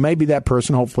you may be that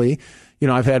person, hopefully.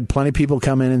 I've had plenty of people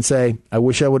come in and say, I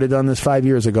wish I would have done this 5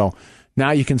 years ago.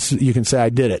 Now you can say I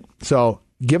did it. So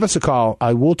give us a call.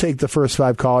 I will take the first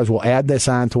 5 callers. We'll add this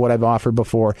on to what I've offered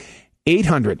before.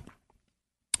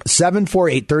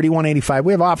 800-748-3185.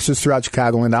 We have offices throughout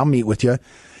Chicagoland. I'll meet with you.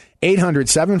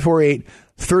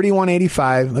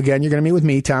 800-748-3185. Again, you're going to meet with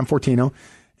me, Tom Fortino.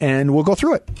 And we'll go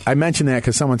through it. I mentioned that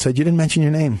because someone said, you didn't mention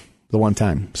your name the one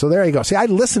time. So there you go. See, I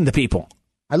listen to people.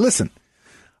 I listen.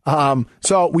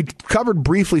 So we covered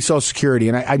briefly Social Security,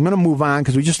 and I'm going to move on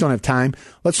because we just don't have time.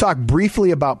 Let's talk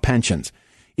briefly about pensions.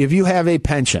 If you have a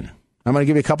pension, I'm going to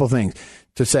give you a couple things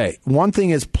to say. One thing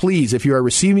is, please, if you are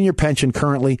receiving your pension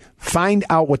currently, find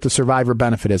out what the survivor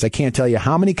benefit is. I can't tell you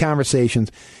how many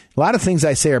conversations. A lot of things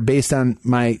I say are based on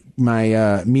my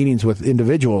meetings with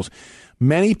individuals.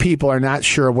 Many people are not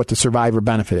sure what the survivor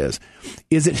benefit is.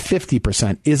 Is it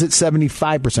 50%? Is it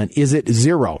 75%? Is it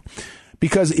 0?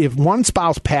 Because if one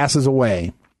spouse passes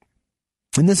away,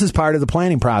 and this is part of the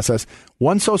planning process,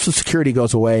 one Social Security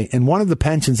goes away, and one of the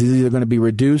pensions is either going to be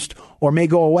reduced or may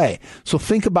go away. So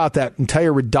think about that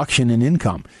entire reduction in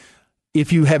income.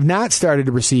 If you have not started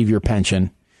to receive your pension,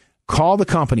 call the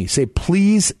company. Say,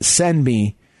 please send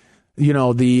me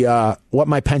what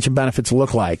my pension benefits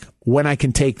look like, when I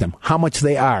can take them, how much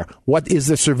they are, what is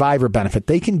the survivor benefit.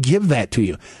 They can give that to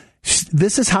you.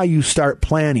 This is how you start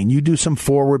planning. You do some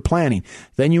forward planning.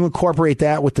 Then you incorporate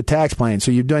that with the tax plan.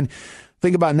 So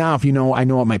think about now, if I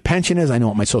know what my pension is, I know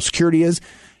what my Social Security is.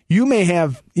 You may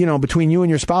have, between you and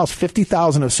your spouse,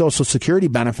 $50,000 of Social Security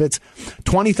benefits,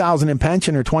 $20,000 in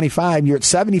pension, or $25,000. You're at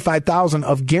 $75,000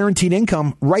 of guaranteed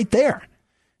income right there.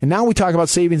 And now we talk about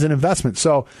savings and investments.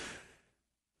 So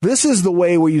This is the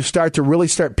way where you start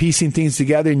piecing things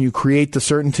together and you create the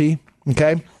certainty,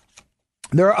 okay?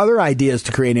 There are other ideas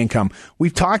to create income.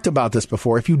 We've talked about this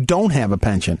before. If you don't have a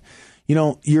pension,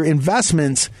 your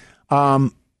investments,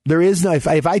 there is no,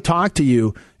 if I talk to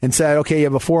you and said, okay, you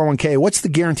have a 401k, what's the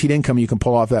guaranteed income you can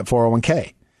pull off that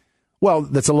 401k? Well,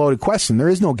 that's a loaded question. There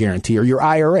is no guarantee. Or your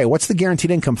IRA, what's the guaranteed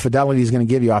income Fidelity is going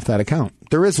to give you off that account?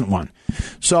 There isn't one.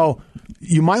 So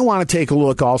you might want to take a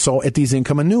look also at these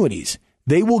income annuities.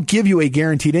 They will give you a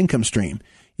guaranteed income stream.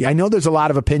 Yeah, I know there's a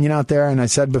lot of opinion out there, and I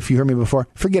said, if you heard me before,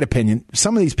 forget opinion.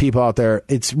 Some of these people out there,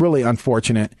 it's really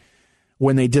unfortunate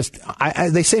when they just,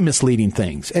 they say misleading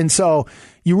things. And so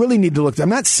you really need to look. I'm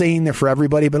not saying they're for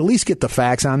everybody, but at least get the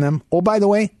facts on them. Oh, by the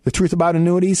way, the truth about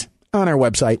annuities on our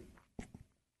website.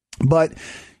 But,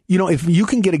 if you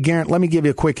can get a guarantee, let me give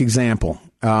you a quick example.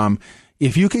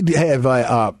 If you could have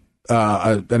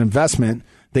an investment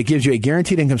that gives you a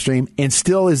guaranteed income stream and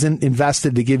still isn't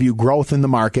invested to give you growth in the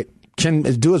market, can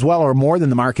do as well or more than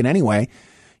the market anyway,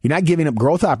 you're not giving up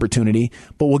growth opportunity,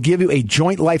 but will give you a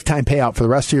joint lifetime payout for the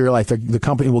rest of your life. The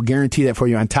company will guarantee that for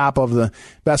you on top of the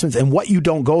investments. And what you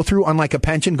don't go through, unlike a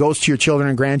pension, goes to your children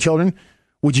and grandchildren.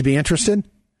 Would you be interested?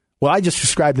 Well, I just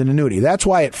described an annuity. That's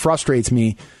why it frustrates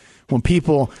me when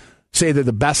people say they're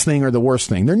the best thing or the worst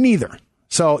thing. They're neither.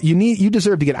 So you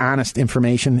deserve to get honest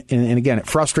information. And again, it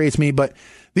frustrates me, but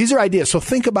these are ideas. So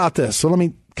think about this. So let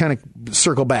me kind of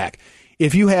circle back.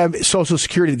 If you have Social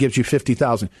Security that gives you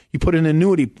 $50,000, you put an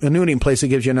annuity in place that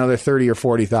gives you another $30,000 or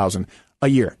 $40,000 a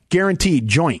year, guaranteed,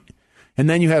 joint. And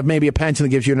then you have maybe a pension that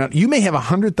gives you you may have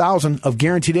 $100,000 of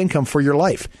guaranteed income for your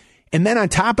life. And then on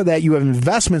top of that, you have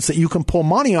investments that you can pull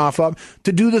money off of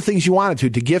to do the things you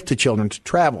wanted to gift to children, to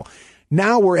travel.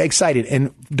 Now we're excited.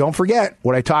 And don't forget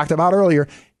what I talked about earlier.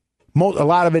 A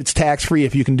lot of it's tax-free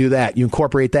if you can do that. You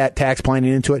incorporate that tax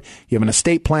planning into it. You have an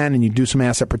estate plan and you do some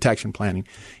asset protection planning.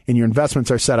 And your investments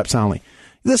are set up soundly.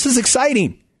 This is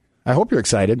exciting. I hope you're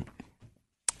excited.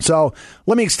 So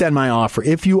let me extend my offer.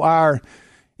 If you are,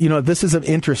 this is of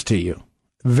interest to you,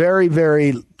 very,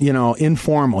 very,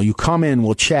 informal. You come in,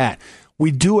 we'll chat.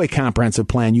 We do a comprehensive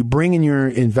plan. You bring in your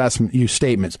investment, your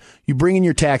statements. You bring in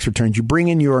your tax returns. You bring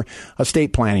in your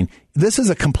estate planning. This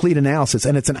is a complete analysis,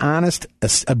 and it's an honest,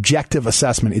 objective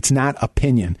assessment. It's not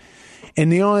opinion.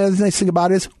 And the only other nice thing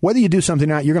about it is whether you do something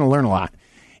or not, you're going to learn a lot.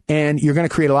 And you're going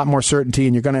to create a lot more certainty,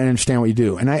 and you're going to understand what you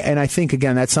do. And I think,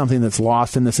 again, that's something that's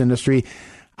lost in this industry.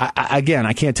 I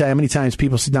can't tell you how many times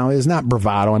people sit down. It's not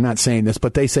bravado. I'm not saying this,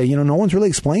 but they say, no one's really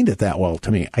explained it that well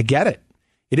to me. I get it.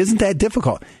 It isn't that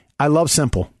difficult. I love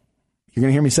simple. You're going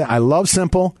to hear me say, I love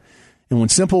simple. And when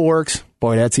simple works,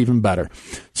 boy, that's even better.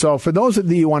 So for those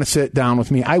of you who want to sit down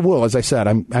with me, I will. As I said,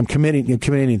 I'm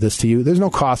committing this to you. There's no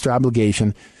cost or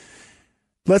obligation.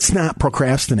 Let's not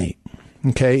procrastinate.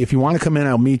 Okay. If you want to come in,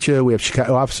 I'll meet you. We have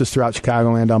offices throughout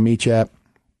Chicagoland. I'll meet you at,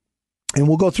 and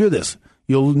we'll go through this.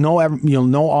 You'll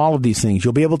know all of these things.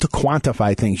 You'll be able to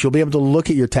quantify things. You'll be able to look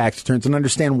at your tax returns and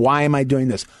understand, why am I doing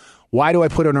this? Why do I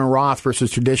put it in a Roth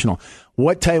versus traditional?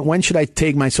 When should I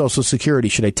take my Social Security?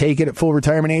 Should I take it at full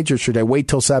retirement age or should I wait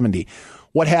till 70?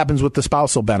 What happens with the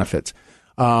spousal benefits?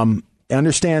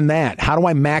 Understand that. How do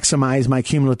I maximize my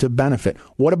cumulative benefit?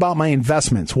 What about my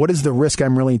investments? What is the risk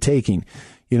I'm really taking?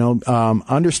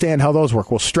 Understand how those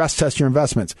work. We'll stress test your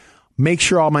investments. Make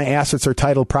sure all my assets are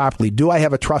titled properly. Do I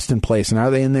have a trust in place, and are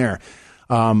they in there?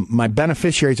 My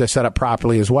beneficiaries are set up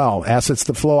properly as well. Assets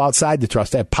that flow outside the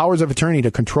trust. I have powers of attorney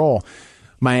to control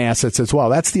my assets as well.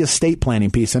 That's the estate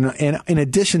planning piece. And in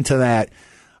addition to that,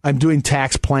 I'm doing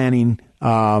tax planning,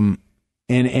 and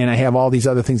I have all these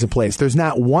other things in place. There's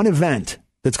not one event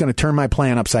that's going to turn my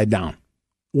plan upside down.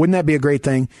 Wouldn't that be a great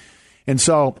thing? And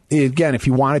so, again, if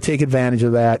you want to take advantage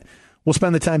of that, we'll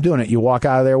spend the time doing it. You walk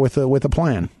out of there with a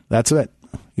plan. That's it.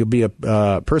 You'll be a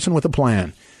person with a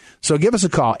plan. So give us a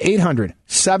call,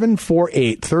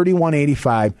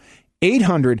 800-748-3185,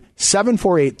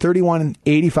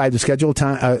 800-748-3185 to schedule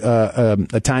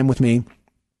a time with me,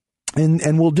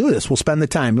 and we'll do this. We'll spend the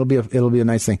time. It'll be a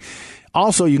nice thing.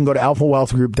 Also, you can go to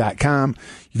alphawealthgroup.com.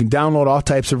 You can download all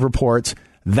types of reports.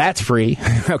 That's free.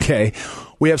 Okay.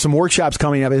 We have some workshops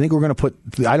coming up. I think we're going to put,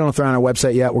 I don't know if they're on our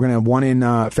website yet. We're going to have one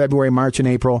in February, March, and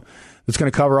April that's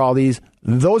going to cover all these.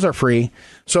 Those are free.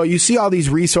 So you see all these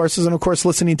resources, and of course,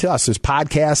 listening to us. There's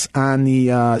podcasts on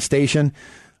the station.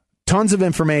 Tons of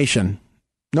information.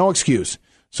 No excuse.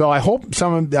 So I hope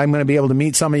I'm going to be able to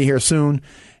meet some of you here soon,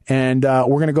 and we're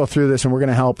going to go through this, and we're going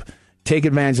to help take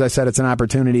advantage. As I said, it's an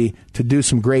opportunity to do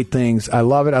some great things. I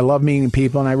love it. I love meeting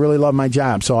people, and I really love my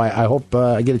job. So I hope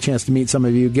I get a chance to meet some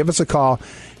of you. Give us a call,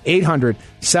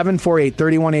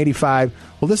 800-748-3185.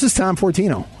 Well, this is Tom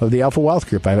Fortino of the Alpha Wealth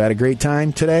Group. I've had a great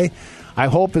time today. I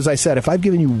hope, as I said, if I've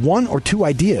given you one or two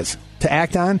ideas to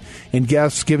act on and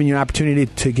guests giving you an opportunity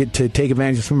to take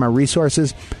advantage of some of my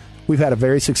resources, we've had a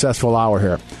very successful hour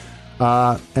here.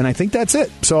 And I think that's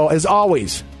it. So, as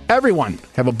always, everyone,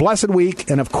 have a blessed week.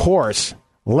 And, of course,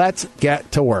 let's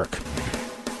get to work.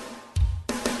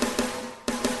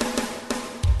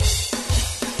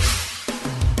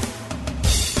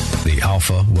 The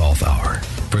Alpha Wealth Hour,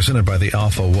 presented by the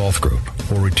Alpha Wealth Group,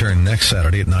 will return next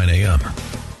Saturday at 9 a.m.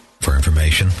 For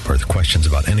information or the questions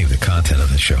about any of the content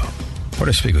of the show, or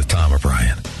to speak with Tom or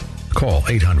Brian, call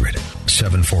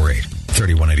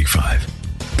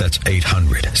 800-748-3185. That's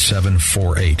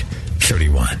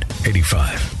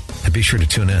 800-748-3185. And be sure to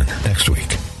tune in next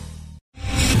week.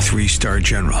 3-star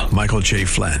General Michael J.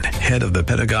 Flynn, head of the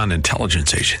Pentagon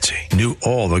Intelligence Agency, knew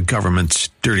all the government's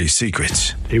dirty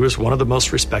secrets. He was one of the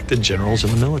most respected generals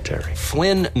in the military.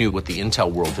 Flynn knew what the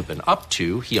intel world had been up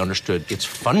to. He understood its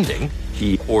funding.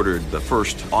 He ordered the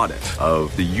first audit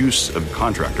of the use of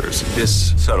contractors.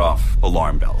 This set off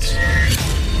alarm bells.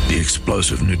 The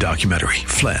explosive new documentary,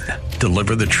 Flynn,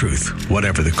 Deliver the Truth,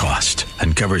 Whatever the Cost,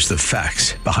 uncovers the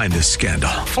facts behind this scandal.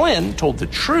 Flynn told the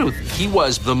truth. He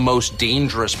was the most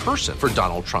dangerous person for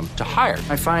Donald Trump to hire.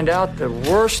 I find out the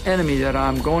worst enemy that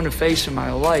I'm going to face in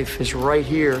my life is right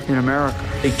here in America.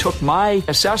 They took my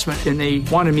assessment and they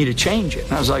wanted me to change it.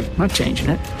 And I was like, I'm not changing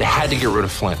it. They had to get rid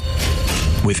of Flynn.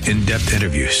 With in-depth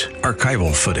interviews,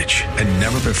 archival footage, and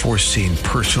never-before-seen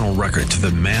personal records of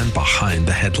the man behind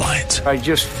the headlines. I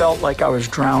just felt like I was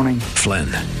drowning. Flynn,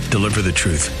 Deliver the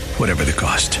Truth, Whatever the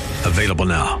Cost. Available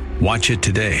now. Watch it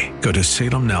today. Go to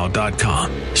salemnow.com.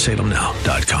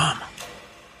 salemnow.com.